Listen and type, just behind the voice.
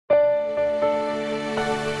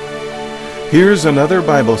Here's another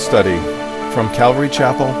Bible study from Calvary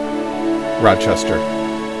Chapel, Rochester.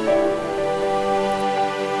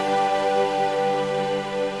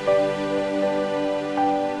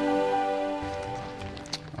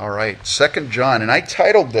 All right, 2 John, and I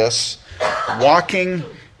titled this, Walking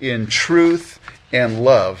in Truth and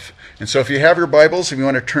Love. And so if you have your Bibles, if you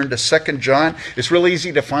want to turn to 2 John, it's really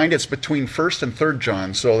easy to find. It's between 1st and 3rd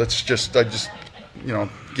John, so I just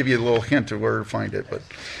give you a little hint of where to find it. But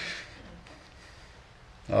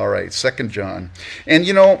all right, 2 John. And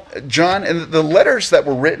John, and the letters that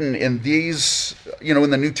were written in these, in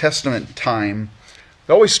the New Testament time,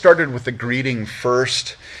 they always started with the greeting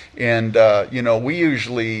first. And,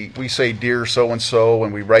 we say, dear so-and-so,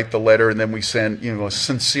 and we write the letter, and then we send,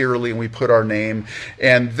 sincerely, and we put our name.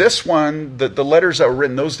 And this one, the letters that were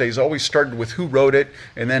written those days always started with who wrote it,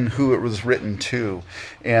 and then who it was written to.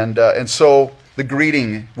 And so the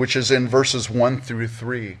greeting, which is in verses 1 through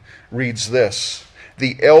 3, reads this: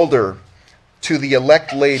 the elder to the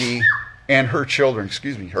elect lady and her children,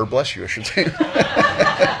 or bless you, I should say,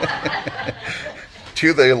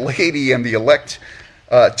 to the lady and the elect,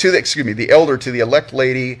 the elder to the elect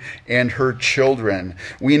lady and her children.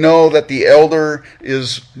 We know that the elder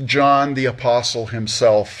is John the Apostle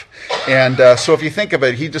himself. And so if you think of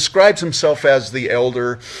it, he describes himself as the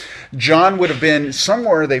elder. John would have been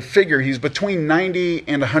somewhere, they figure, he's between 90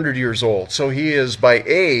 and 100 years old. So he is by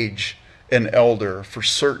age an elder, for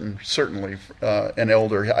certainly an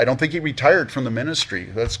elder. I don't think he retired from the ministry.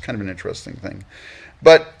 That's kind of an interesting thing.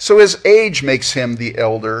 But so his age makes him the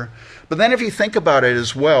elder. But then if you think about it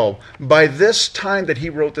as well, by this time that he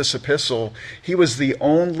wrote this epistle, he was the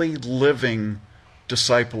only living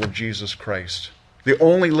disciple of Jesus Christ. The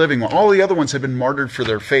only living one. All the other ones had been martyred for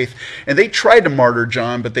their faith. And they tried to martyr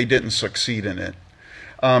John, but they didn't succeed in it.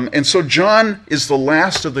 And so John is the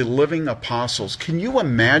last of the living apostles. Can you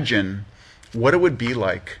imagine what it would be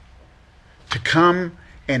like to come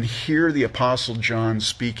and hear the Apostle John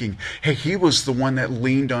speaking? Hey, he was the one that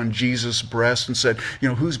leaned on Jesus' breast and said,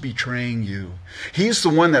 who's betraying you? He's the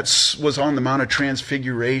one that was on the Mount of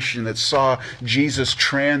Transfiguration that saw Jesus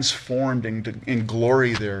transformed in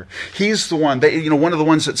glory there. He's the one, one of the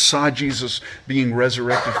ones that saw Jesus being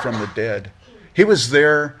resurrected from the dead. He was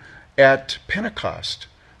there at Pentecost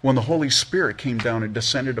when the Holy Spirit came down and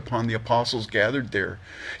descended upon the apostles gathered there.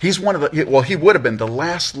 He's he would have been the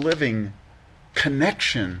last living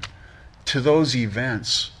connection to those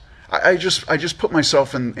events. I just put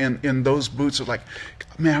myself in those boots of like,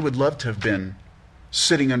 man, I would love to have been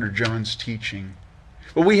sitting under John's teaching.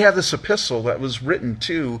 Well, we have this epistle that was written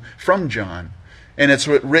from John. And it's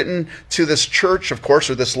written to this church, of course,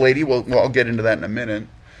 or this lady. Well, I'll get into that in a minute.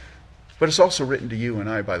 But it's also written to you and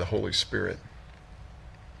I by the Holy Spirit.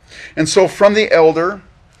 And so from the elder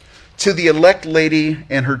to the elect lady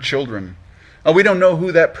and her children. We don't know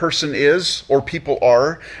who that person is or people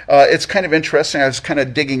are. It's kind of interesting. I was kind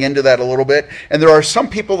of digging into that a little bit. And there are some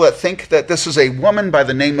people that think that this is a woman by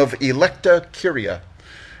the name of Electa Kyria.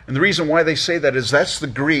 And the reason why they say that is that's the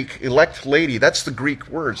Greek, elect lady, that's the Greek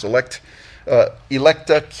words, Electa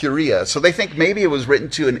Kyria. So they think maybe it was written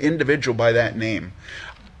to an individual by that name.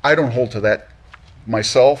 I don't hold to that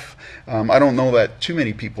myself. I don't know that too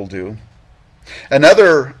many people do.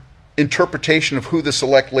 Another interpretation of who this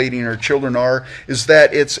elect lady and her children are is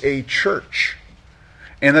that it's a church,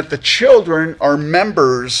 and that the children are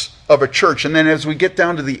members of a church. And then as we get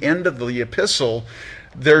down to the end of the epistle,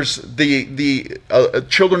 there's the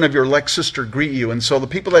children of your elect sister greet you. And so the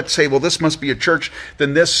people that say, well, this must be a church,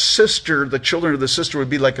 then this sister, the children of the sister, would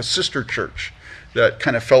be like a sister church that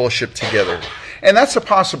kind of fellowship together. And that's a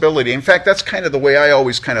possibility. In fact, that's kind of the way I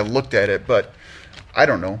always kind of looked at it, but I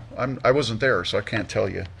don't know. I wasn't there, so I can't tell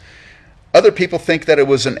you. Other people think that it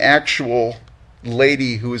was an actual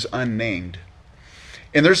lady who is unnamed.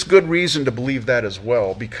 And there's good reason to believe that as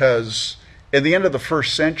well, because at the end of the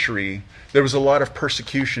first century, there was a lot of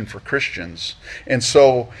persecution for Christians. And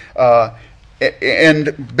so,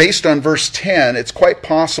 and based on verse 10, it's quite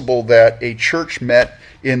possible that a church met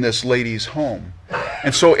in this lady's home.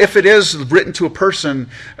 And so if it is written to a person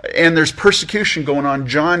and there's persecution going on,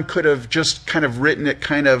 John could have just kind of written it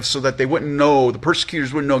kind of so that they wouldn't know, the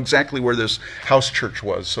persecutors wouldn't know exactly where this house church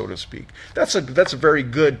was, so to speak. That's a very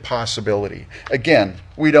good possibility. Again,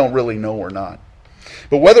 we don't really know or not.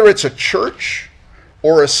 But whether it's a church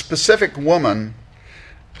or a specific woman,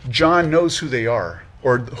 John knows who they are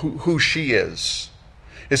or who she is.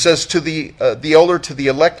 It says, to the elder, to the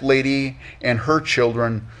elect lady and her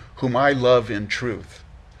children, whom I love in truth.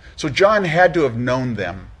 So John had to have known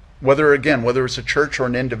them, whether it's a church or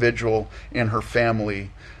an individual and her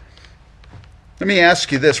family. Let me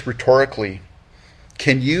ask you this rhetorically.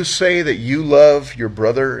 Can you say that you love your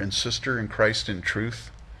brother and sister in Christ in truth?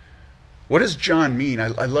 What does John mean? I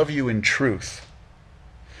love you in truth.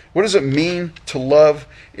 What does it mean to love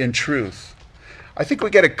in truth? I think we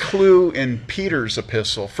get a clue in Peter's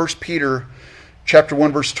epistle. 1 Peter chapter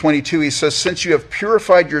 1, verse 22, he says, "Since you have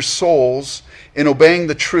purified your souls in obeying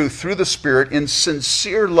the truth through the Spirit in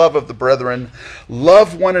sincere love of the brethren,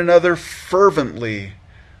 love one another fervently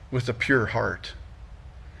with a pure heart."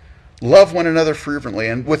 Love one another fervently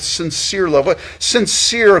and with sincere love.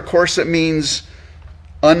 Sincere, of course, it means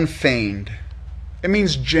unfeigned. It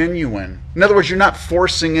means genuine. In other words, you're not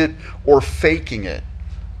forcing it or faking it.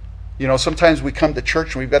 You know, sometimes we come to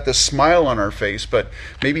church and we've got this smile on our face, but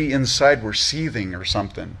maybe inside we're seething or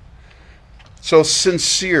something. So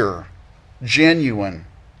sincere, genuine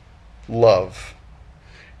love.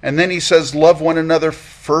 And then he says, love one another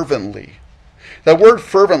fervently. That word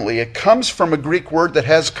fervently, it comes from a Greek word that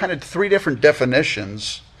has kind of three different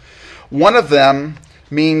definitions. One of them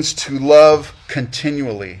means to love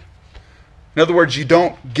continually. In other words, you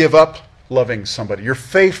don't give up loving somebody. You're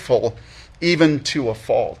faithful even to a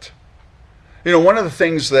fault. You know, one of the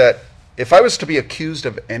things that, if I was to be accused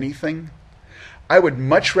of anything, I would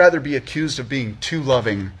much rather be accused of being too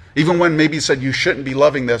loving. Even when maybe said you shouldn't be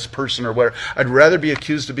loving this person or whatever, I'd rather be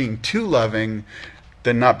accused of being too loving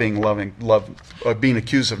than not being loving, being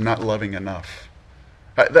accused of not loving enough.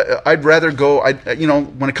 I'd rather go,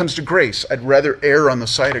 when it comes to grace, I'd rather err on the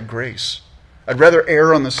side of grace. I'd rather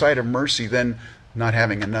err on the side of mercy than not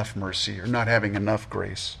having enough mercy or not having enough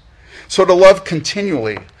grace. So to love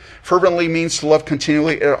continually, fervently means to love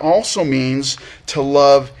continually. It also means to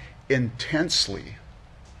love intensely.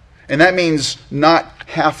 And that means not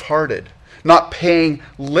half-hearted, not paying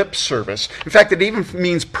lip service. In fact, it even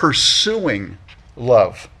means pursuing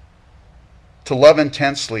love. To love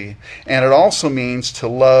intensely. And it also means to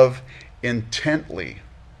love intently.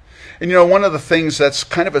 And you know, one of the things that's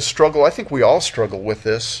kind of a struggle, I think we all struggle with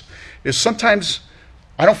this, is sometimes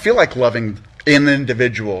I don't feel like loving an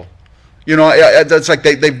individual. You know, it's like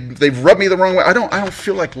they've rubbed me the wrong way. I don't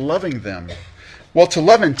feel like loving them. Well, to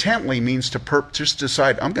love intently means to just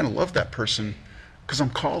decide, I'm going to love that person because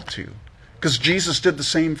I'm called to. Because Jesus did the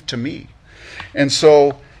same to me. And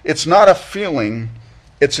so it's not a feeling,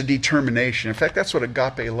 it's a determination. In fact, that's what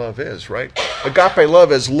agape love is, right? Agape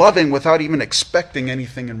love is loving without even expecting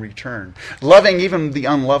anything in return. Loving even the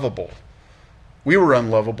unlovable. We were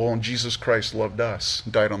unlovable and Jesus Christ loved us,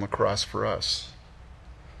 died on the cross for us.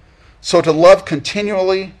 So to love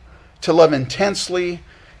continually, to love intensely,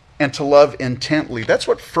 and to love intently. That's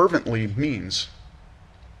what fervently means.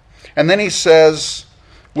 And then he says,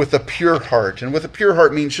 with a pure heart. And with a pure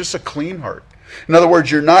heart means just a clean heart. In other words,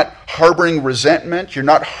 you're not harboring resentment, you're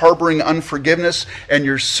not harboring unforgiveness, and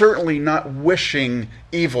you're certainly not wishing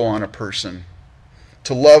evil on a person.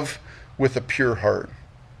 To love with a pure heart.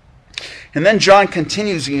 And then John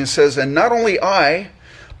continues and he says, and not only I,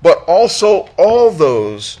 but also all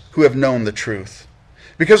those who have known the truth,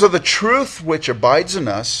 because of the truth which abides in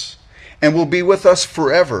us and will be with us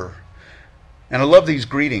forever. And I love these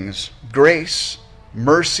greetings. Grace,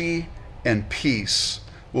 mercy, and peace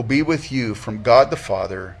will be with you from God the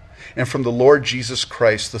Father and from the Lord Jesus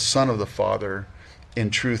Christ, the Son of the Father, in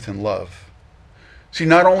truth and love. See,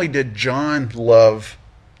 not only did John love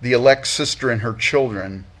the elect sister and her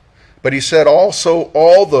children, but he said also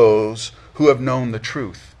all those who have known the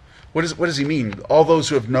truth. What does he mean? All those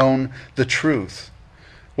who have known the truth.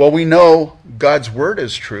 Well, we know God's word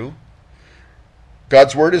is true.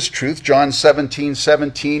 God's word is truth. John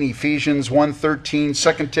 17:17, Ephesians 1:13,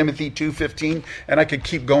 2 Timothy 2:15, and I could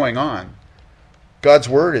keep going on. God's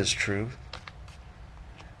word is truth.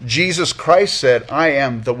 Jesus Christ said, I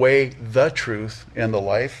am the way, the truth, and the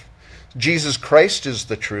life. Jesus Christ is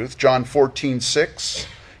the truth. John 14:6,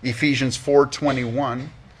 Ephesians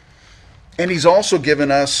 4:21. And he's also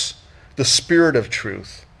given us the Spirit of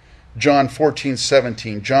truth. John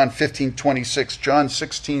 14:17, John 15:26, John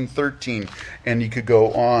 16:13, and you could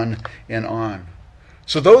go on and on.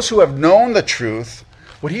 So those who have known the truth,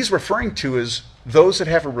 what he's referring to is those that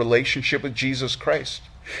have a relationship with Jesus Christ.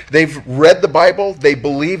 They've read the Bible, they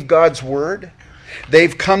believe God's word,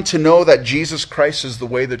 they've come to know that Jesus Christ is the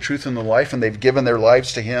way, the truth, and the life, and they've given their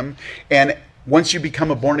lives to him. And once you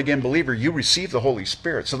become a born-again believer, you receive the Holy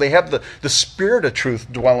Spirit. So they have the Spirit of truth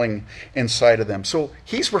dwelling inside of them. So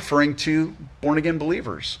he's referring to born-again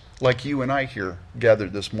believers like you and I here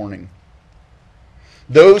gathered this morning.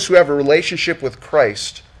 Those who have a relationship with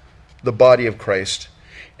Christ, the body of Christ,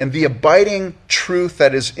 and the abiding truth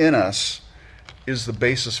that is in us is the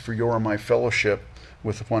basis for your and my fellowship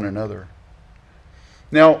with one another.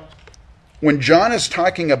 Now, when John is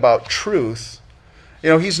talking about truth,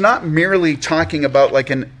 He's not merely talking about like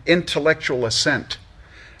an intellectual assent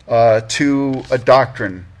to a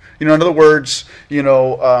doctrine. In other words,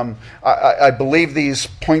 I believe these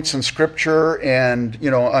points in Scripture, and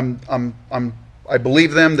I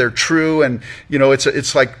believe them. They're true, and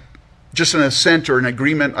it's like just an assent or an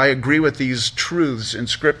agreement. I agree with these truths in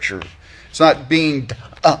Scripture. It's not being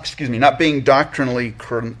doctrinally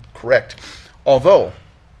correct. Although,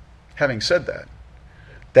 having said that,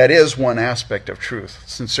 that is one aspect of truth,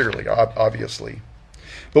 sincerely, obviously.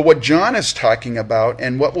 But what John is talking about,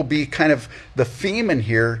 and what will be kind of the theme in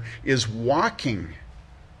here, is walking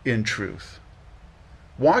in truth.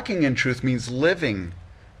 Walking in truth means living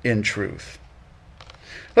in truth.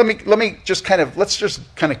 Let's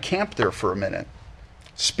just kind of camp there for a minute.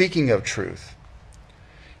 Speaking of truth,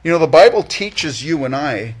 the Bible teaches you and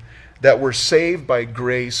I that we're saved by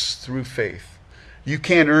grace through faith. You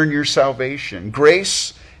can't earn your salvation.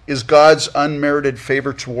 Grace is God's unmerited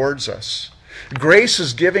favor towards us. Grace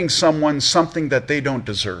is giving someone something that they don't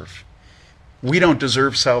deserve. We don't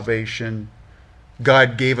deserve salvation.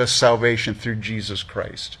 God gave us salvation through Jesus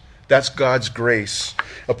Christ. That's God's grace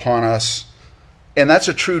upon us. And that's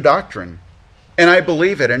a true doctrine. And I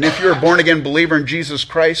believe it. And if you're a born-again believer in Jesus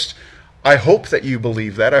Christ, I hope that you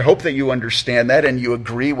believe that. I hope that you understand that and you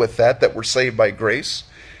agree with that we're saved by grace.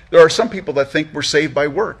 There are some people that think we're saved by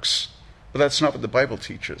works. But that's not what the Bible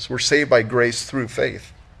teaches. We're saved by grace through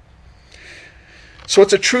faith. So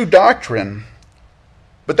it's a true doctrine,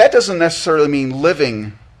 but that doesn't necessarily mean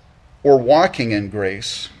living or walking in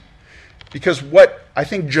grace. Because what I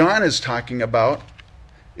think John is talking about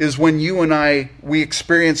is when you and we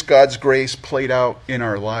experience God's grace played out in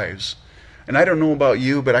our lives. And I don't know about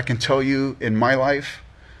you, but I can tell you in my life,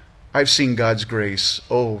 I've seen God's grace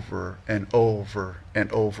over and over and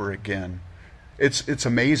over again. It's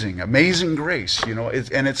amazing. Amazing grace,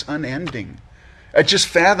 and it's unending. It just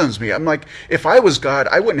fathoms me. I'm like, if I was God,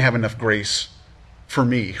 I wouldn't have enough grace for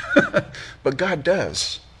me. But God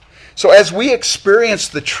does. So as we experience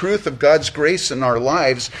the truth of God's grace in our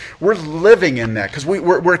lives, we're living in that because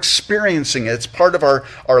we're experiencing it. It's part of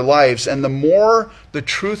our lives. And the more the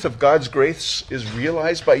truth of God's grace is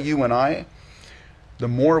realized by you and I, the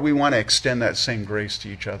more we want to extend that same grace to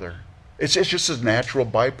each other. It's just a natural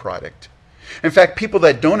byproduct. In fact, people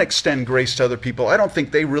that don't extend grace to other people, I don't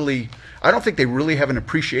think they really have an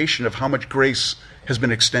appreciation of how much grace has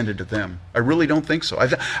been extended to them. I really don't think so.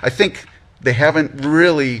 I think they haven't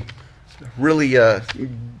really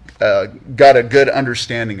got a good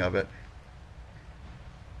understanding of it.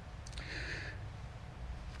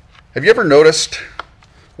 Have you ever noticed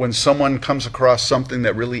when someone comes across something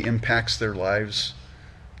that really impacts their lives,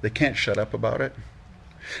 they can't shut up about it?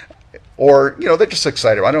 Or, they're just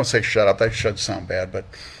excited. I don't say shut up. That should sound bad. But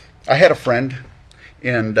I had a friend,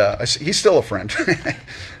 and he's still a friend.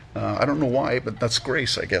 I don't know why, but that's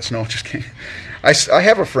grace, I guess. No, just kidding. I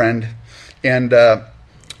have a friend, and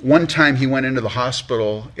one time he went into the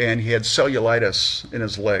hospital, and he had cellulitis in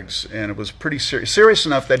his legs. And it was pretty serious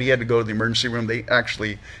enough that he had to go to the emergency room. They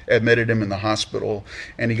actually admitted him in the hospital,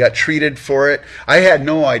 and he got treated for it. I had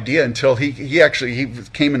no idea until he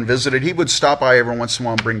came and visited. He would stop by every once in a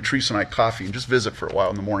while and bring Teresa and I coffee and just visit for a while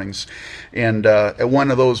in the mornings. And at one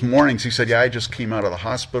of those mornings, he said, "Yeah, I just came out of the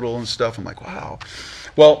hospital and stuff." I'm like, wow.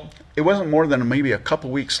 Well, it wasn't more than maybe a couple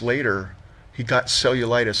weeks later, he got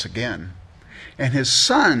cellulitis again. And his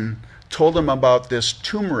son told him about this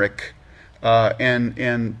turmeric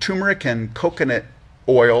and turmeric and coconut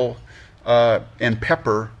oil and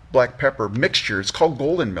pepper, black pepper mixture. It's called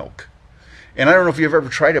Golden Milk. And I don't know if you've ever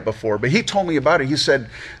tried it before, but he told me about it. He said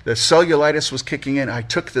the cellulitis was kicking in. I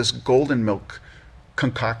took this Golden Milk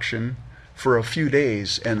concoction for a few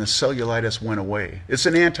days, and the cellulitis went away. It's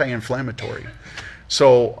an anti-inflammatory.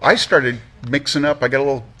 So I started mixing up. I got a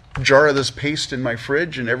little jar of this paste in my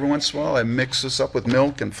fridge, and every once in a while I mix this up with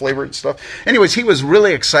milk and flavor it and stuff. Anyways, he was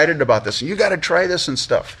really excited about this. You got to try this and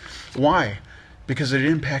stuff. Why? Because it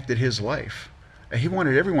impacted his life. And he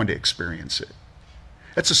wanted everyone to experience it.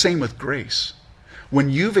 That's the same with grace. When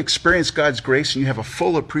you've experienced God's grace and you have a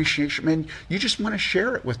full appreciation, man, you just want to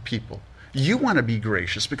share it with people. You want to be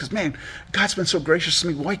gracious because, man, God's been so gracious to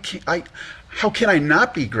me. How can I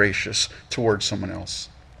not be gracious towards someone else?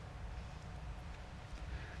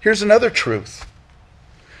 Here's another truth.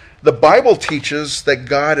 The Bible teaches that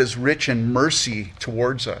God is rich in mercy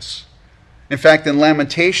towards us. In fact, in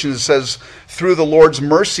Lamentations it says, "Through the Lord's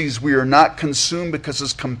mercies we are not consumed because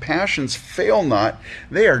his compassions fail not.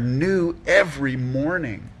 They are new every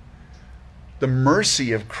morning." The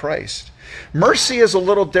mercy of Christ. Mercy is a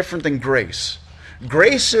little different than grace.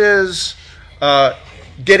 Grace is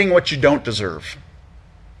getting what you don't deserve.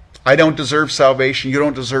 I don't deserve salvation. You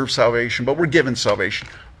don't deserve salvation, but we're given salvation.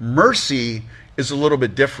 Mercy is a little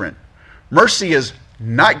bit different. Mercy is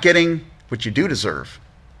not getting what you do deserve.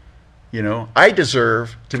 You know, I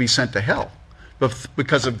deserve to be sent to hell. But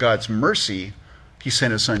because of God's mercy, he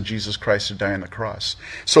sent his son, Jesus Christ, to die on the cross.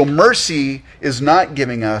 So mercy is not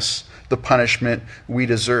giving us the punishment we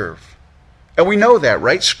deserve. And we know that,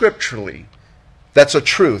 right? Scripturally. That's a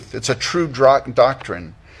truth. It's a true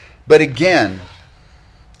doctrine. But again,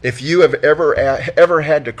 if you have ever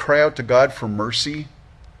had to cry out to God for mercy,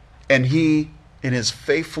 and he, in his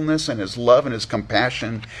faithfulness and his love and his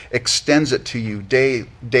compassion, extends it to you day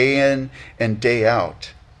in and day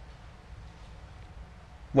out,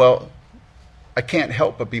 well, I can't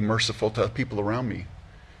help but be merciful to the people around me,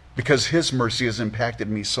 because his mercy has impacted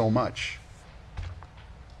me so much.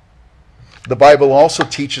 The Bible also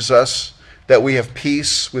teaches us that we have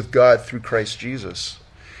peace with God through Christ Jesus,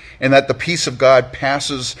 and that the peace of God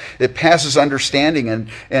passes understanding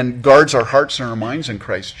and guards our hearts and our minds in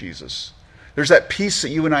Christ Jesus. There's that peace that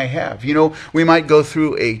you and I have. You know, we might go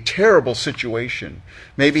through a terrible situation,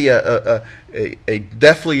 maybe a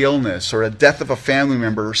deathly illness or a death of a family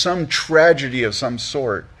member or some tragedy of some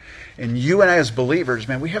sort. And you and I as believers,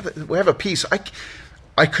 man, we have a peace.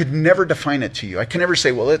 I could never define it to you. I can never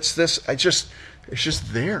say, well, it's this. It's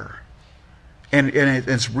just there. And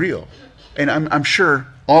it's real. And I'm sure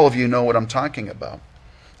all of you know what I'm talking about.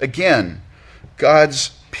 Again,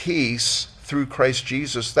 God's peace through Christ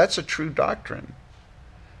Jesus, that's a true doctrine.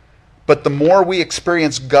 But the more we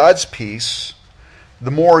experience God's peace,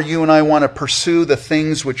 the more you and I want to pursue the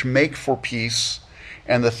things which make for peace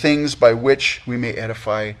and the things by which we may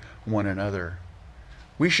edify one another.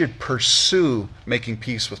 We should pursue making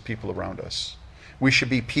peace with people around us. We should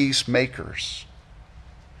be peacemakers.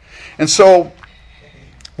 And so,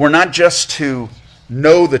 we're not just to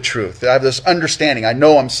know the truth. I have this understanding. I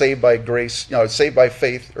know I'm saved by grace, saved by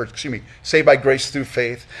grace through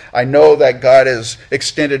faith. I know that God has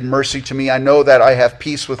extended mercy to me. I know that I have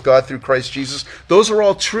peace with God through Christ Jesus. Those are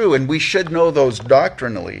all true, and we should know those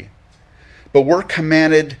doctrinally. But we're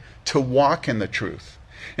commanded to walk in the truth.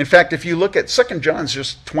 In fact, if you look at 2 John's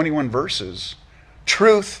just 21 verses,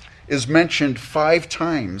 truth is mentioned 5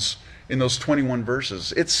 times in those 21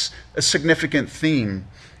 verses. It's a significant theme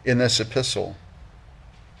in this epistle.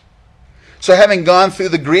 So having gone through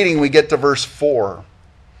the greeting, we get to verse 4.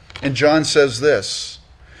 And John says this,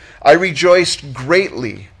 I rejoiced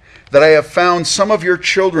greatly that I have found some of your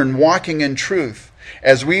children walking in truth,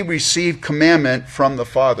 as we receive commandment from the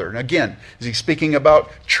Father. And again, is he speaking about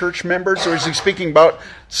church members, or is he speaking about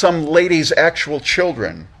some lady's actual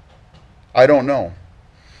children? I don't know.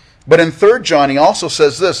 But in 3 John, he also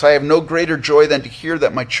says this, I have no greater joy than to hear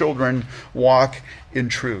that my children walk in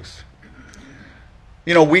truth.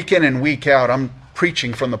 You know, week in and week out, I'm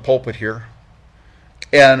preaching from the pulpit here.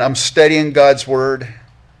 And I'm studying God's Word.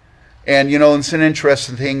 And, you know, it's an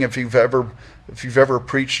interesting thing if you've ever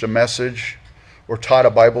preached a message or taught a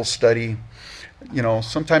Bible study. You know,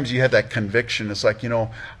 sometimes you have that conviction. It's like, you know,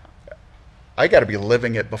 I got to be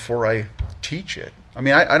living it before I teach it. I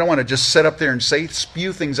mean, I don't want to just sit up there and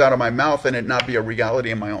spew things out of my mouth and it not be a reality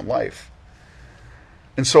in my own life.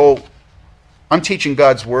 And so I'm teaching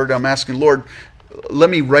God's Word. I'm asking, Lord, let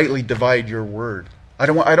me rightly divide your word. I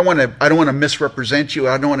don't want to misrepresent you.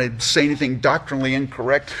 I don't want to say anything doctrinally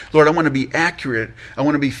incorrect. Lord, I want to be accurate. I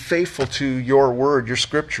want to be faithful to your word, your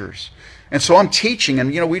scriptures. And so I'm teaching,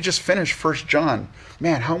 and you know, we just finished 1 John.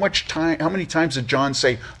 Man, how many times did John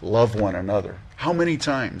say, love one another? How many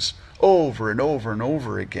times? Over and over and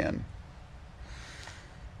over again.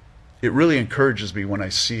 It really encourages me when I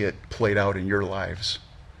see it played out in your lives.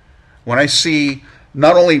 When I see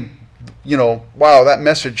not only, you know, wow, that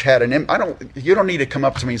message had an impact. You don't need to come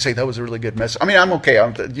up to me and say that was a really good message. I mean, I'm okay.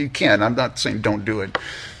 You can. I'm not saying don't do it.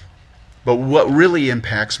 But what really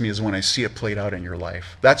impacts me is when I see it played out in your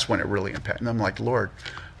life. That's when it really impacts. And I'm like, Lord,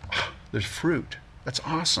 there's fruit. That's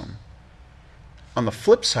awesome. On the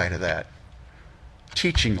flip side of that,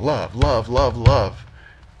 teaching love,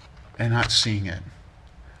 and not seeing it.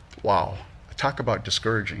 Wow. Talk about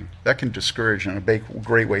discouraging. That can discourage in a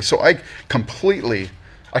great way. So I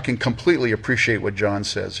can completely appreciate what John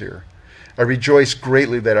says here. I rejoice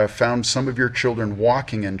greatly that I have found some of your children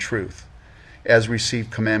walking in truth, as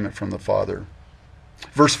receive commandment from the Father.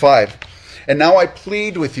 Verse 5, and now I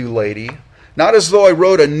plead with you, lady, not as though I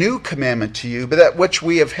wrote a new commandment to you, but that which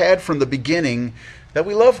we have had from the beginning, that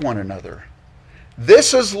we love one another.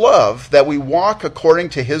 This is love, that we walk according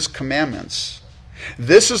to his commandments.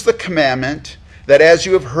 This is the commandment, that as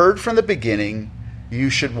you have heard from the beginning,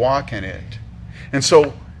 you should walk in it. And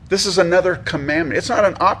so This is another commandment. It's not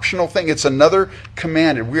an optional thing. It's another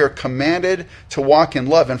commanded. We are commanded to walk in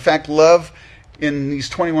love. In fact, love in these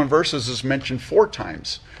 21 verses is mentioned 4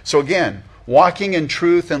 times. So again, walking in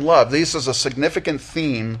truth and love. This is a significant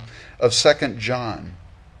theme of 2 John.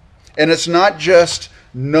 And it's not just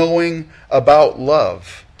knowing about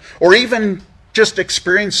love or even just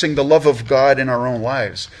experiencing the love of God in our own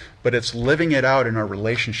lives, but it's living it out in our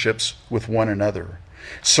relationships with one another.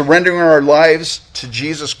 Surrendering our lives to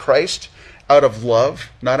Jesus Christ out of love,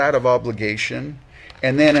 not out of obligation,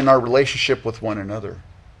 and then in our relationship with one another.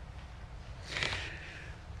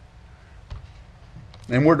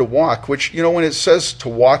 And we're to walk, which, when it says to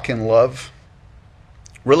walk in love,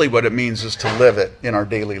 really what it means is to live it in our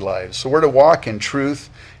daily lives. So we're to walk in truth,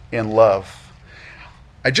 in love.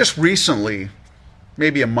 I just recently,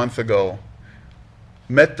 maybe a month ago,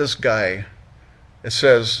 met this guy. It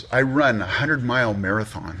says, I run 100-mile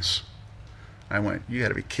marathons. I went, you got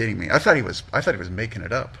to be kidding me. I thought he was making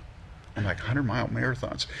it up. I'm like, 100-mile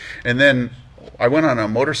marathons. And then I went on a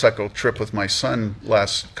motorcycle trip with my son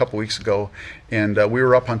last couple weeks ago, and we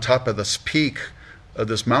were up on top of this peak of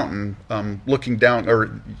this mountain, looking down,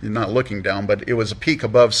 or not looking down, but it was a peak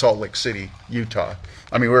above Salt Lake City, Utah.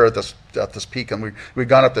 I mean, we were at this peak, and we'd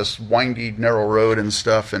gone up this windy, narrow road and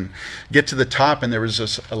stuff, and get to the top, and there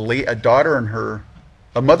was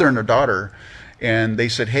a mother and her daughter, and they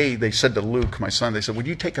said to Luke, my son, they said, would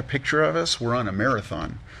you take a picture of us? We're on a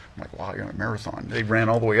marathon. I'm like, wow, you're on a marathon. They ran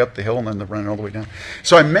all the way up the hill, and then they ran all the way down.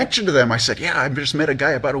 So I mentioned to them, I said, yeah, I just met a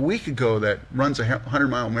guy about a week ago that runs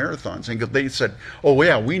 100-mile marathons. And they said, oh,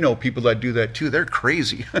 yeah, we know people that do that too. They're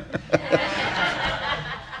crazy.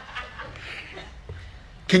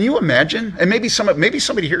 Can you imagine? And maybe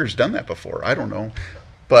somebody here has done that before. I don't know.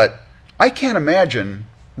 But I can't imagine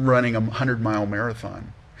running a 100-mile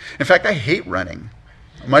marathon. In fact, I hate running.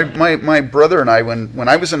 My brother and I, when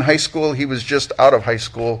I was in high school, he was just out of high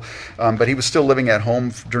school, but he was still living at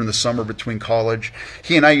home during the summer between college.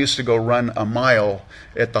 He and I used to go run a mile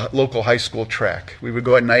at the local high school track. We would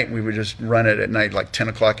go at night, and we would just run it at night, like 10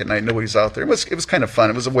 o'clock at night. Nobody's out there. It was kind of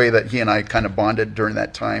fun. It was a way that he and I kind of bonded during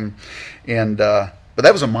that time. And but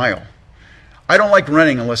that was a mile. I don't like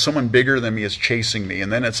running unless someone bigger than me is chasing me,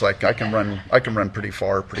 and then it's like I can run pretty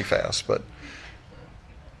far, pretty fast. But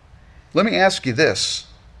let me ask you this.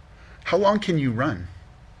 How long can you run?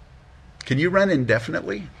 Can you run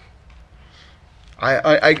indefinitely?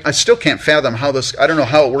 I still can't fathom how this, I don't know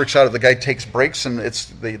how it works out if the guy takes breaks and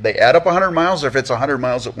they add up 100 miles or if it's 100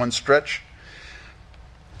 miles at one stretch.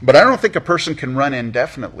 But I don't think a person can run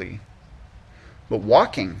indefinitely. But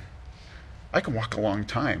walking, I can walk a long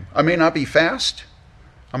time. I may not be fast.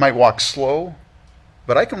 I might walk slow.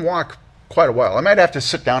 But I can walk quite a while. I might have to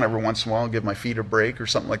sit down every once in a while and give my feet a break or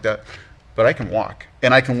something like that. But I can walk.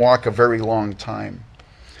 And I can walk a very long time.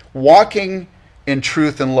 Walking in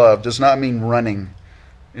truth and love does not mean running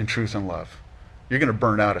in truth and love. You're going to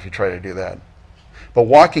burn out if you try to do that. But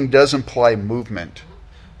walking does imply movement.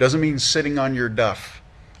 Doesn't mean sitting on your duff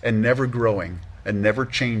and never growing and never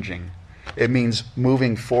changing. It means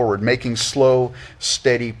moving forward, making slow,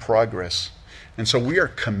 steady progress. And so we are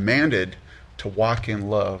commanded to walk in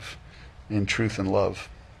love, in truth and love.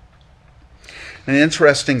 An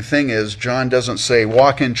interesting thing is John doesn't say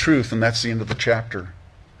walk in truth and that's the end of the chapter.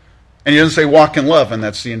 And he doesn't say walk in love and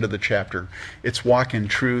that's the end of the chapter. It's walk in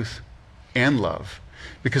truth and love.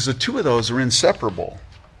 Because the two of those are inseparable.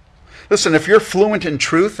 Listen, if you're fluent in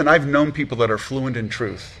truth, and I've known people that are fluent in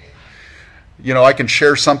truth. I can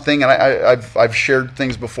share something, and I've shared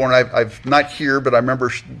things before, and I've not here, but I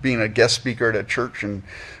remember being a guest speaker at a church, and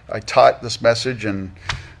I taught this message, and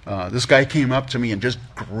this guy came up to me and just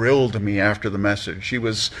grilled me after the message. He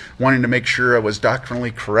was wanting to make sure I was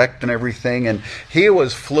doctrinally correct and everything, and he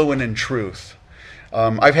was fluent in truth.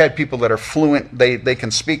 I've had people that are fluent, they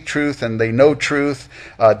can speak truth, and they know truth.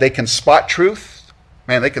 They can spot truth.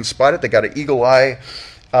 Man, they can spot it. They got an eagle eye,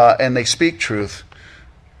 and they speak truth.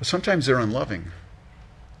 But sometimes they're unloving.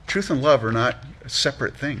 Truth and love are not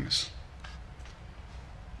separate things.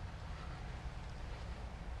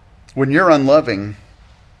 When you're unloving,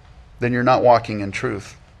 then you're not walking in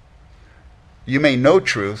truth. You may know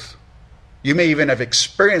truth. You may even have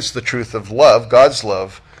experienced the truth of love, God's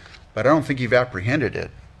love, but I don't think you've apprehended it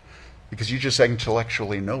because you just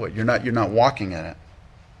intellectually know it. You're not walking in it.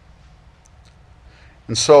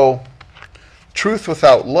 And so, truth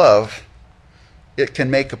without love, it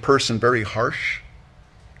can make a person very harsh.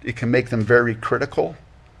 It can make them very critical,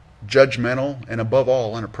 judgmental, and above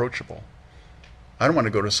all, unapproachable. I don't want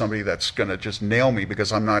to go to somebody that's going to just nail me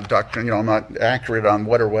because I'm not I'm not accurate on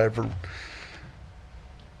what or whatever.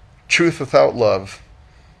 Truth without love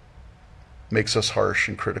makes us harsh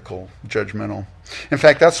and critical, judgmental. In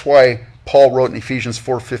fact, that's why Paul wrote in Ephesians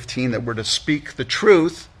 4:15 that we're to speak the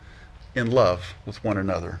truth in love with one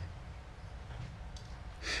another.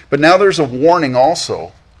 But now there's a warning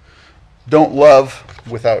also. Don't love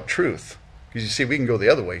without truth. Because you see, we can go the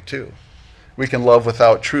other way too. We can love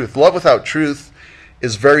without truth. Love without truth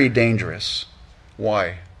is very dangerous.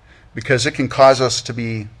 Why? Because it can cause us to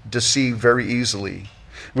be deceived very easily.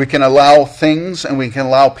 We can allow things and we can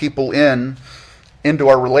allow people into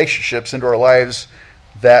our relationships, into our lives,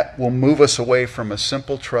 that will move us away from a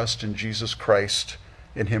simple trust in Jesus Christ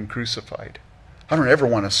and Him crucified. I don't ever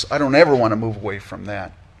want to move away from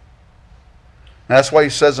that. And that's why he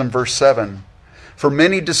says in verse 7, "For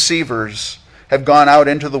many deceivers have gone out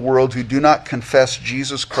into the world who do not confess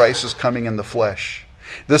Jesus Christ as coming in the flesh."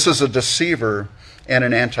 This is a deceiver and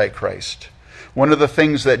an antichrist. One of the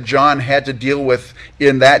things that John had to deal with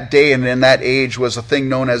in that day and in that age was a thing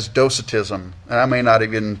known as Docetism. And I may not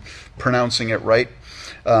even pronouncing it right,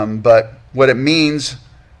 but what it means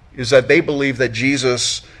is that they believe that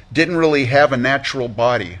Jesus didn't really have a natural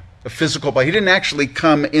body, a physical body. He didn't actually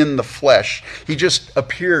come in the flesh. He just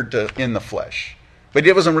appeared in the flesh. But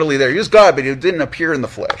he wasn't really there. He was God, but he didn't appear in the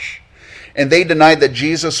flesh. And they denied that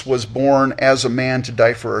Jesus was born as a man to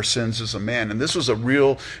die for our sins as a man. And this is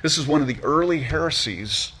one of the early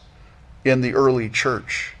heresies in the early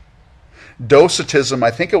church. Docetism,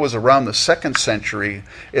 I think it was around the 2nd century.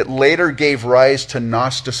 It later gave rise to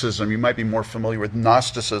Gnosticism. You might be more familiar with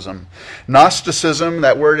Gnosticism. Gnosticism,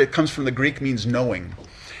 that word, it comes from the Greek, means knowing.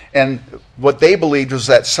 And what they believed was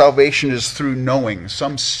that salvation is through knowing,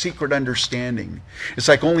 some secret understanding. It's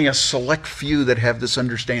like only a select few that have this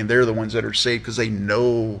understanding. They're the ones that are saved because they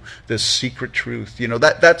know this secret truth. You know,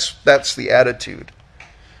 that's the attitude,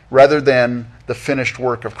 rather than the finished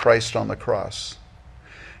work of Christ on the cross.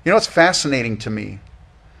 You know, it's fascinating to me,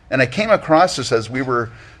 and I came across this as we were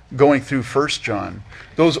going through 1 John.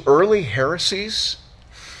 Those early heresies,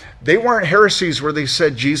 they weren't heresies where they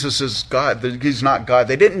said Jesus is God, that He's not God.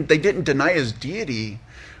 They didn't deny His deity,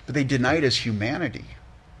 but they denied His humanity.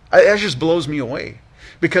 That just blows me away.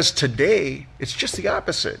 Because today, it's just the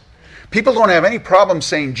opposite. People don't have any problem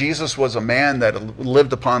saying Jesus was a man that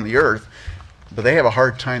lived upon the earth, but they have a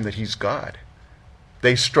hard time that He's God.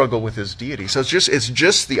 They struggle with His deity. So it's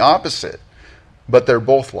just the opposite, but they're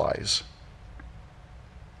both lies.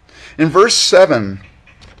 In verse 7,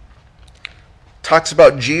 talks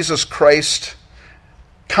about Jesus Christ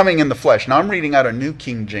coming in the flesh. Now I'm reading out a New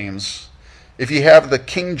King James. If you have the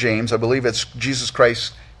King James, I believe it's Jesus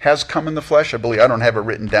Christ has come in the flesh. I don't have it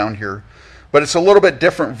written down here. But it's a little bit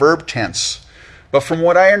different verb tense. But from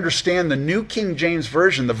what I understand, the New King James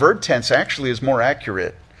Version, the verb tense actually is more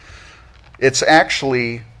accurate. It's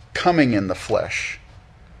actually coming in the flesh.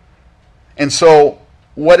 And so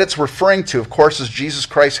what it's referring to, of course, is Jesus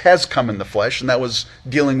Christ has come in the flesh, and that was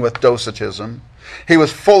dealing with Docetism. He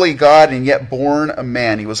was fully God and yet born a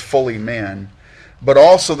man. He was fully man. But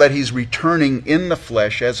also that He's returning in the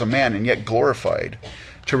flesh as a man and yet glorified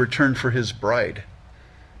to return for His bride,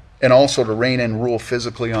 and also to reign and rule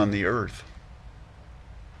physically on the earth.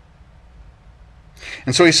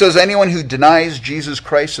 And so he says anyone who denies Jesus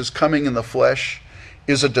Christ as coming in the flesh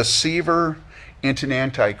is a deceiver and an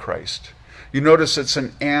antichrist. You notice it's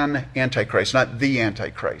an antichrist, not the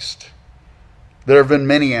antichrist. There have been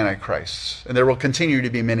many antichrists, and there will continue to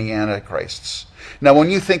be many antichrists. Now, when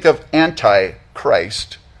you think of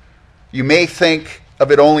antichrist, you may think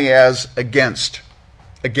of it only as against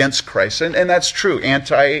Christ. And that's true.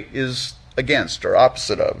 Anti is against or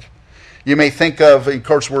opposite of. You may think of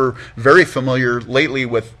course, we're very familiar lately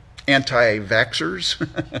with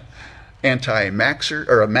anti-vaxxers, anti-maxers,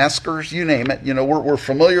 or maskers, you name it. You know, we're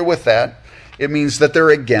familiar with that. It means that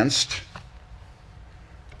they're against.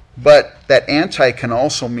 But that anti can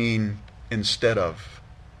also mean instead of.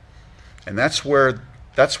 And that's where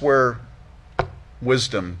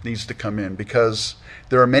wisdom needs to come in, because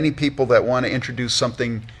there are many people that want to introduce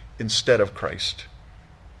something instead of Christ.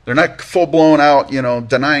 They're not full-blown out,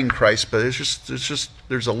 denying Christ, but it's just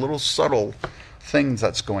there's a little subtle thing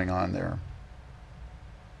that's going on there.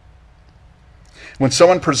 When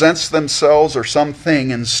someone presents themselves or something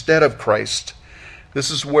instead of Christ, this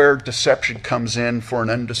is where deception comes in for an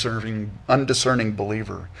undiscerning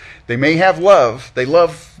believer. They may have love, they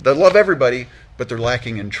love everybody, but they're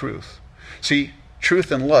lacking in truth. See,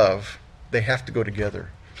 truth and love, they have to go together.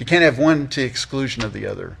 You can't have one to the exclusion of the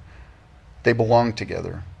other. They belong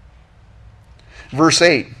together. Verse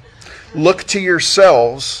 8, look to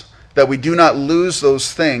yourselves that we do not lose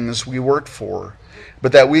those things we worked for,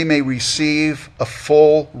 but that we may receive a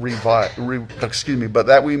full but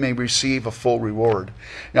that we may receive a full reward.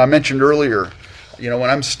 Now, I mentioned earlier, when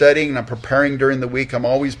I'm studying and I'm preparing during the week, I'm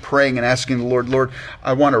always praying and asking the Lord,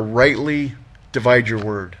 I want to rightly divide your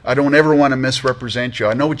word. I don't ever want to misrepresent you.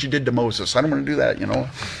 I know what you did to Moses. I don't want to do that,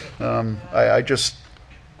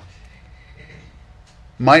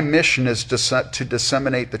 my mission is to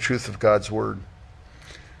disseminate the truth of God's word.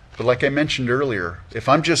 But like I mentioned earlier, if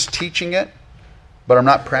I'm just teaching it, but I'm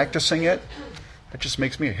not practicing it, that just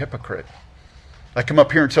makes me a hypocrite. I come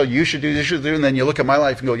up here and tell you should do this, you should do, and then you look at my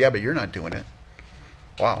life and go, yeah, but you're not doing it.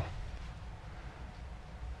 Wow.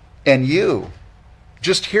 And you,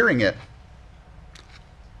 just hearing it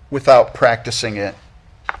without practicing it,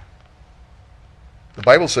 the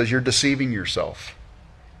Bible says you're deceiving yourself,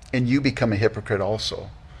 and you become a hypocrite also.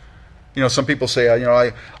 Some people say,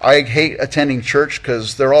 I hate attending church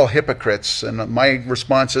because they're all hypocrites. And my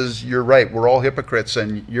response is, you're right. We're all hypocrites,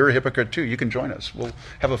 and you're a hypocrite too. You can join us. We'll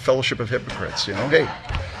have a fellowship of hypocrites. Hey,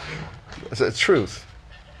 it's the truth.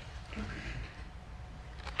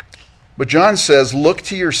 But John says, look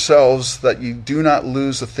to yourselves that you do not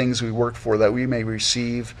lose the things we work for, that we may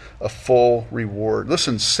receive a full reward.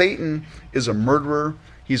 Listen, Satan is a murderer,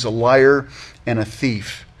 he's a liar, and a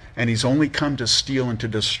thief. And he's only come to steal and to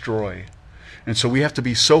destroy. And so we have to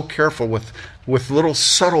be so careful with little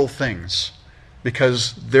subtle things,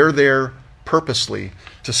 because they're there purposely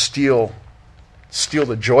to steal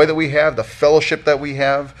the joy that we have, the fellowship that we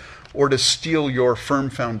have, or to steal your firm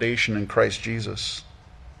foundation in Christ Jesus.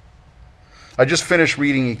 I just finished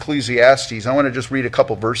reading Ecclesiastes. I want to just read a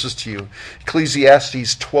couple verses to you.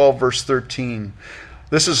 Ecclesiastes 12, verse 13.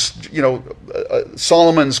 This is,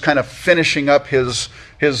 Solomon's kind of finishing up his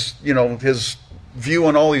view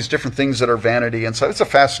on all these different things that are vanity. And so it's a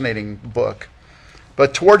fascinating book.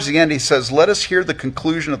 But towards the end he says, let us hear the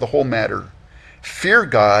conclusion of the whole matter. Fear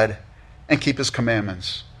God and keep his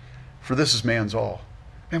commandments, for this is man's all.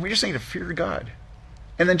 Man, we just need to fear God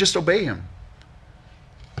and then just obey him.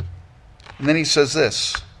 And then he says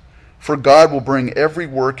this, for God will bring every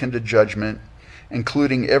work into judgment,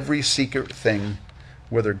 including every secret thing,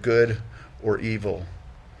 whether good or evil.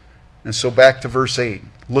 And so back to verse 8.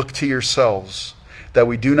 Look to yourselves, that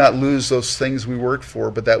we do not lose those things we work for,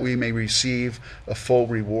 but that we may receive a full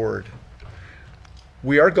reward.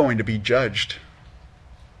 We are going to be judged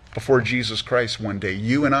before Jesus Christ one day.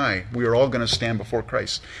 You and I, we are all going to stand before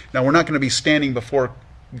Christ. Now, we're not going to be standing before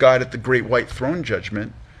God at the great white throne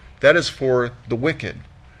judgment. That is for the wicked.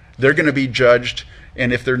 They're going to be judged,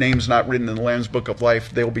 and if their name's not written in the Lamb's Book of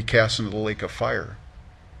Life, they'll be cast into the lake of fire.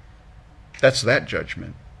 That's that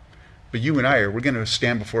judgment. But you and we're going to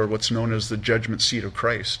stand before what's known as the judgment seat of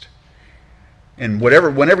Christ. And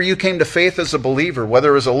whenever you came to faith as a believer, whether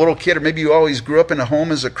it was a little kid or maybe you always grew up in a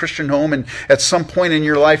home as a Christian home, and at some point in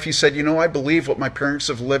your life you said, I believe what my parents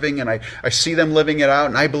are living, and I see them living it out,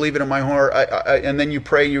 and I believe it in my heart. And then you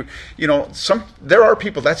pray. There are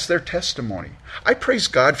people, that's their testimony. I praise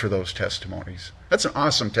God for those testimonies. That's an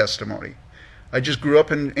awesome testimony. I just grew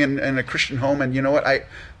up in a Christian home, and you know what?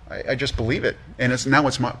 I just believe it, and it's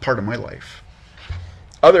part of my life.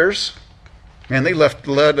 Others, man, they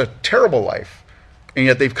led a terrible life, and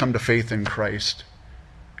yet they've come to faith in Christ,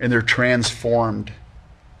 and they're transformed.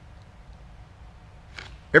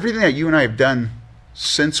 Everything that you and I have done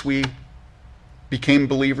since we became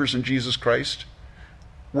believers in Jesus Christ,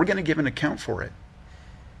 we're going to give an account for it.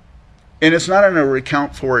 And it's not an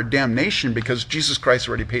account for damnation, because Jesus Christ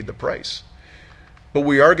already paid the price. But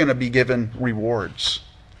we are going to be given rewards.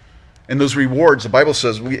 And those rewards, the Bible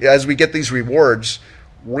says, as we get these rewards,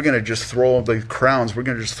 we're going to just throw the crowns, we're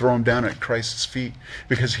going to just throw them down at Christ's feet,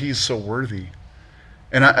 because he's so worthy.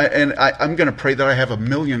 And I'm going to pray that I have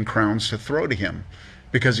 1,000,000 crowns to throw to him,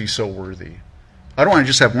 because he's so worthy. I don't want to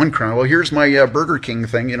just have one crown. Well, here's my Burger King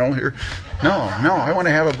thing, here. No, I want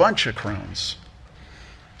to have a bunch of crowns.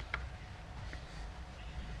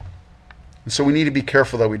 And so we need to be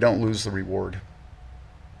careful that we don't lose the reward.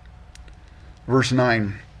 Verse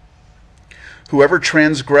 9. Whoever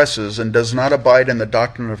transgresses and does not abide in the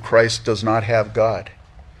doctrine of Christ does not have God.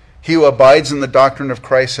 He who abides in the doctrine of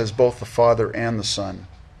Christ has both the Father and the Son.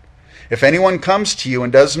 If anyone comes to you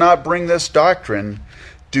and does not bring this doctrine,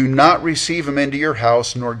 do not receive him into your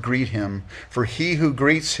house nor greet him, for he who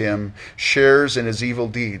greets him shares in his evil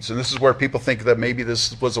deeds. And this is where people think that maybe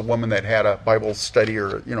this was a woman that had a Bible study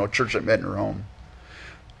or a church that met in her home.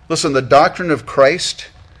 Listen, the doctrine of Christ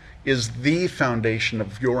is the foundation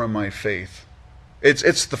of your and my faith.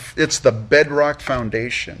 It's the bedrock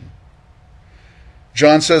foundation.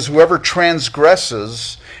 John says, whoever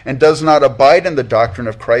transgresses and does not abide in the doctrine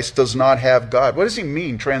of Christ does not have God. What does he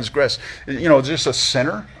mean, transgress? Just a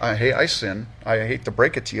sinner? I sin. I hate to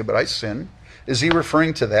break it to you, but I sin. Is he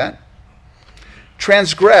referring to that?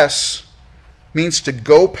 Transgress means to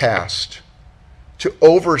go past, to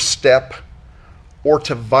overstep, or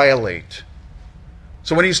to violate.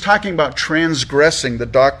 So when he's talking about transgressing the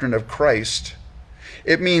doctrine of Christ,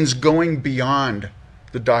 it means going beyond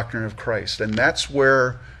the doctrine of Christ. And that's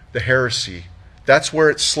where the heresy, that's where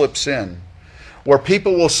it slips in. Where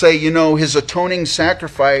people will say, his atoning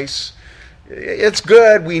sacrifice, it's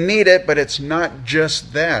good, we need it, but it's not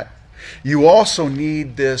just that. You also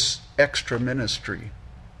need this extra ministry.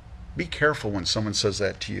 Be careful when someone says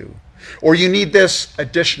that to you. Or you need this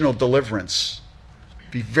additional deliverance.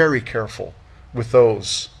 Be very careful with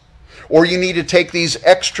those. Or you need to take these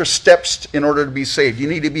extra steps in order to be saved. You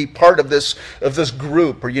need to be part of this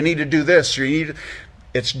group, or you need to do this, or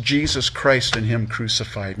it's Jesus Christ and him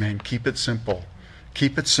crucified, man. Keep it simple.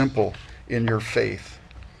 Keep it simple in your faith.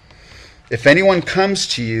 If anyone comes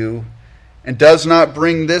to you and does not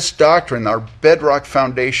bring this doctrine, our bedrock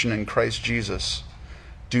foundation in Christ Jesus,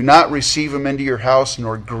 do not receive him into your house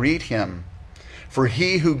nor greet him, for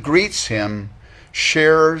he who greets him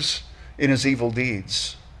shares in his evil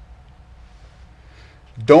deeds.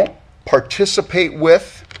 Don't participate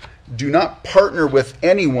with, do not partner with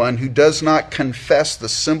anyone who does not confess the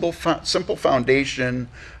simple foundation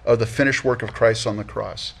of the finished work of Christ on the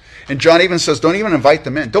cross. And John even says, don't even invite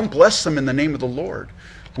them in. Don't bless them in the name of the Lord.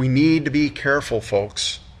 We need to be careful,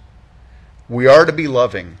 folks. We are to be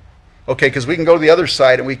loving. Okay, because we can go to the other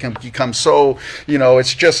side and we can become so,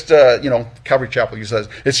 it's just, Calvary Chapel, you says,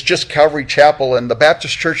 it's just Calvary Chapel and the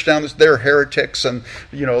Baptist church down there, they're heretics, and,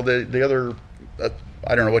 the other,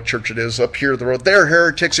 I don't know what church it is up here the road, they're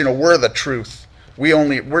heretics, we're the truth.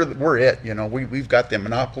 We're it, we've got the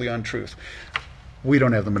monopoly on truth. We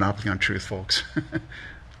don't have the monopoly on truth, folks.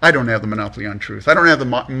 I don't have the monopoly on truth. I don't have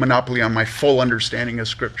the monopoly on my full understanding of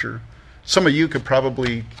Scripture. Some of you could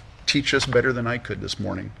probably teach us better than I could this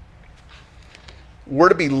morning. We're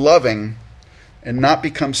to be loving and not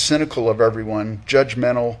become cynical of everyone,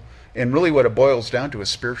 judgmental, and really what it boils down to is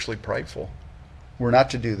spiritually prideful. We're not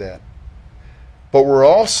to do that. But we're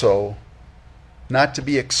also not to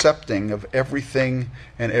be accepting of everything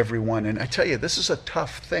and everyone. And I tell you, this is a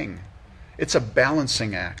tough thing. It's a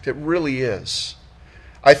balancing act. It really is.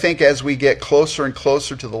 I think as we get closer and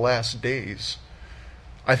closer to the last days,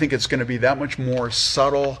 I think it's going to be that much more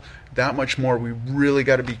subtle, that much more we really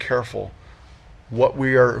got to be careful who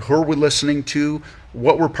are we listening to,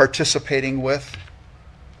 what we're participating with.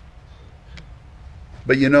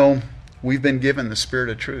 But we've been given the Spirit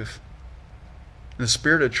of truth. The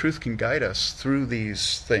Spirit of truth can guide us through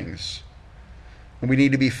these things. And we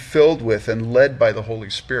need to be filled with and led by the Holy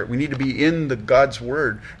Spirit. We need to be in God's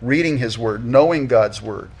Word, reading His Word, knowing God's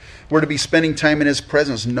Word. We're to be spending time in His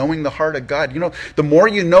presence, knowing the heart of God. The more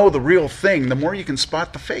you know the real thing, the more you can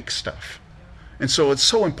spot the fake stuff. And so it's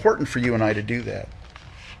so important for you and I to do that.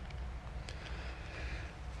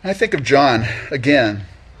 I think of John, again,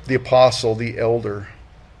 the apostle, the elder.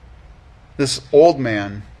 This old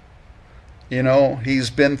man, he's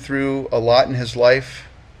been through a lot in his life.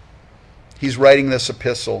 He's writing this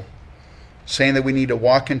epistle, saying that we need to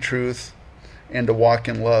walk in truth and to walk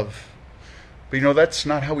in love. But that's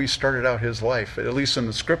not how he started out his life, at least in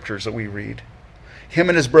the scriptures that we read. Him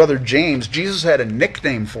and his brother James, Jesus had a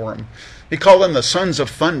nickname for him. He called them the sons of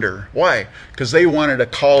thunder. Why? Because they wanted to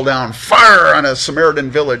call down fire on a Samaritan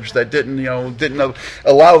village that didn't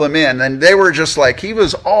allow them in. And they were just like, he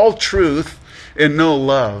was all truth and no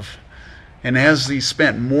love. And as he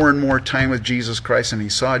spent more and more time with Jesus Christ and he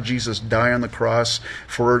saw Jesus die on the cross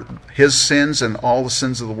for his sins and all the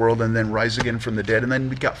sins of the world and then rise again from the dead and then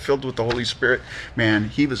he got filled with the Holy Spirit, man,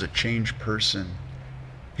 he was a changed person.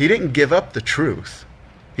 He didn't give up the truth.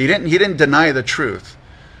 He didn't deny the truth,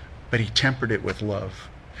 but he tempered it with love.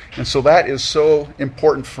 And so that is so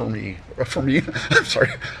important for me. I'm sorry.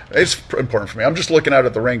 It's important for me. I'm just looking out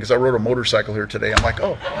at the rain because I rode a motorcycle here today. I'm like,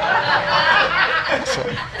 oh. So,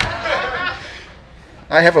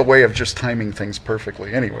 I have a way of just timing things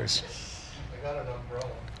perfectly. Anyways. I got an umbrella.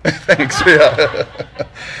 Thanks.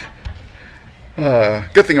 Yeah.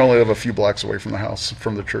 Good thing I only live a few blocks away from the house,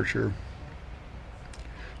 from the church here.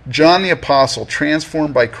 John the Apostle,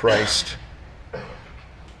 transformed by Christ.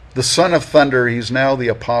 The son of thunder, he's now the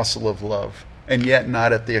apostle of love. And yet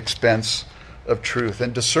not at the expense of truth.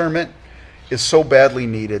 And discernment, is so badly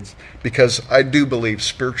needed, because I do believe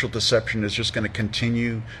spiritual deception is just going to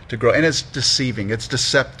continue to grow. And it's deceiving. It's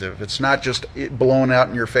deceptive. It's not just blown out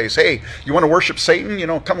in your face. Hey, you want to worship Satan?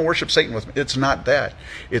 Come and worship Satan with me. It's not that.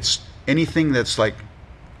 It's anything that's like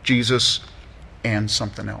Jesus and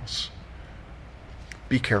something else.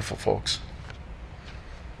 Be careful, folks.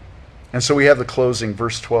 And so we have the closing,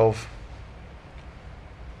 verse 12.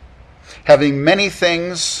 Having many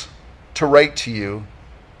things to write to you,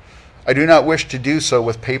 I do not wish to do so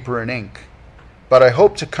with paper and ink, but I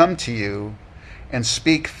hope to come to you and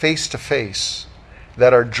speak face to face,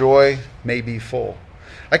 that our joy may be full.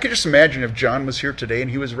 I could just imagine if John was here today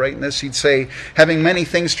and he was writing this, he'd say, having many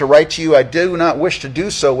things to write to you, I do not wish to do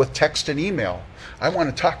so with text and email. I want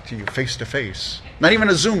to talk to you face to face. Not even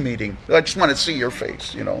a Zoom meeting. I just want to see your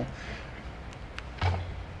face,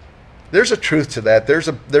 There's a truth to that.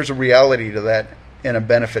 There's a reality to that and a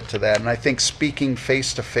benefit to that. And I think speaking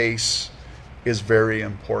face to face is very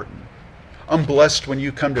important. I'm blessed when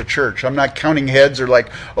you come to church. I'm not counting heads or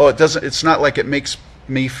like, it's not like it makes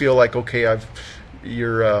me feel like, okay, I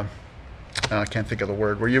can't think of the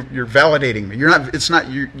word, where you're validating me.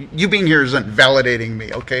 You being here isn't validating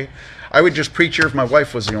me, okay? I would just preach here if my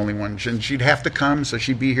wife was the only one, and she'd have to come, so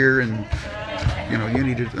she'd be here, and you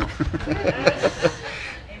needed to know.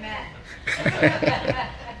 Amen.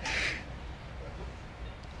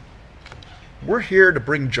 We're here to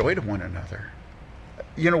bring joy to one another.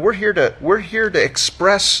 We're here to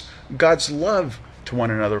express God's love to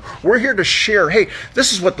one another. We're here to share, hey,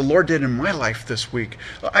 this is what the Lord did in my life this week.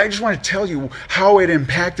 I just want to tell you how it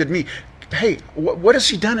impacted me. Hey, what has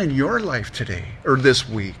He done in your life today or this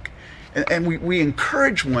week? And we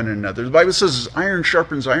encourage one another. The Bible says, iron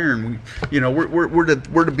sharpens iron. We're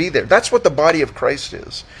to be there. That's what the body of Christ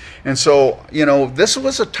is. And so, this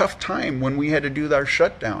was a tough time when we had to do our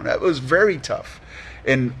shutdown. It was very tough.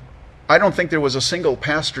 And I don't think there was a single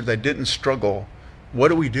pastor that didn't struggle. What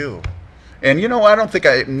do we do? And I don't think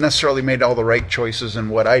I necessarily made all the right choices in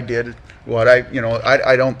what I did.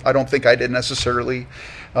 I don't think I did necessarily.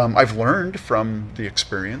 I've learned from the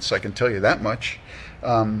experience. I can tell you that much.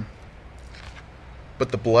 But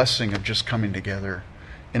the blessing of just coming together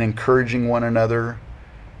and encouraging one another,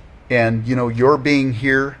 and your being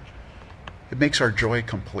here, it makes our joy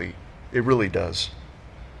complete. It really does.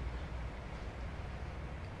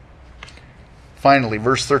 Finally,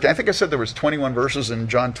 verse 13. I think I said there was 21 verses in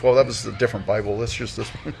John 12. That was a different Bible. That's just this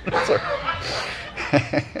one.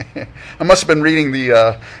 I must have been reading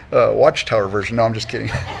the Watchtower version. No, I'm just kidding.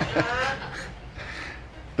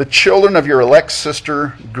 The children of your elect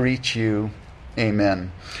sister greet you.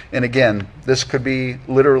 Amen. And again, this could be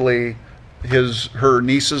literally her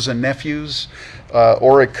nieces and nephews,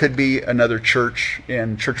 or it could be another church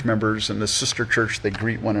and church members in the sister church. They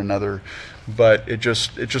greet one another. But it's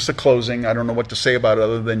just a closing. I don't know what to say about it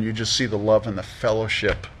other than you just see the love and the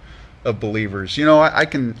fellowship of believers. I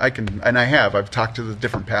can, and I have. I've talked to the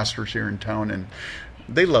different pastors here in town, and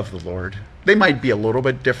they love the Lord. They might be a little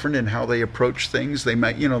bit different in how they approach things. They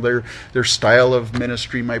might, their style of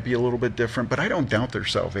ministry might be a little bit different, but I don't doubt their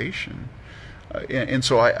salvation. And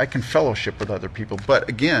so I can fellowship with other people. But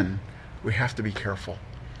again, we have to be careful.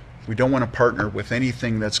 We don't want to partner with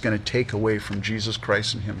anything that's going to take away from Jesus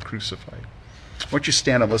Christ and Him crucified. Why don't you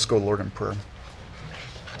stand up? Let's go, Lord, in prayer.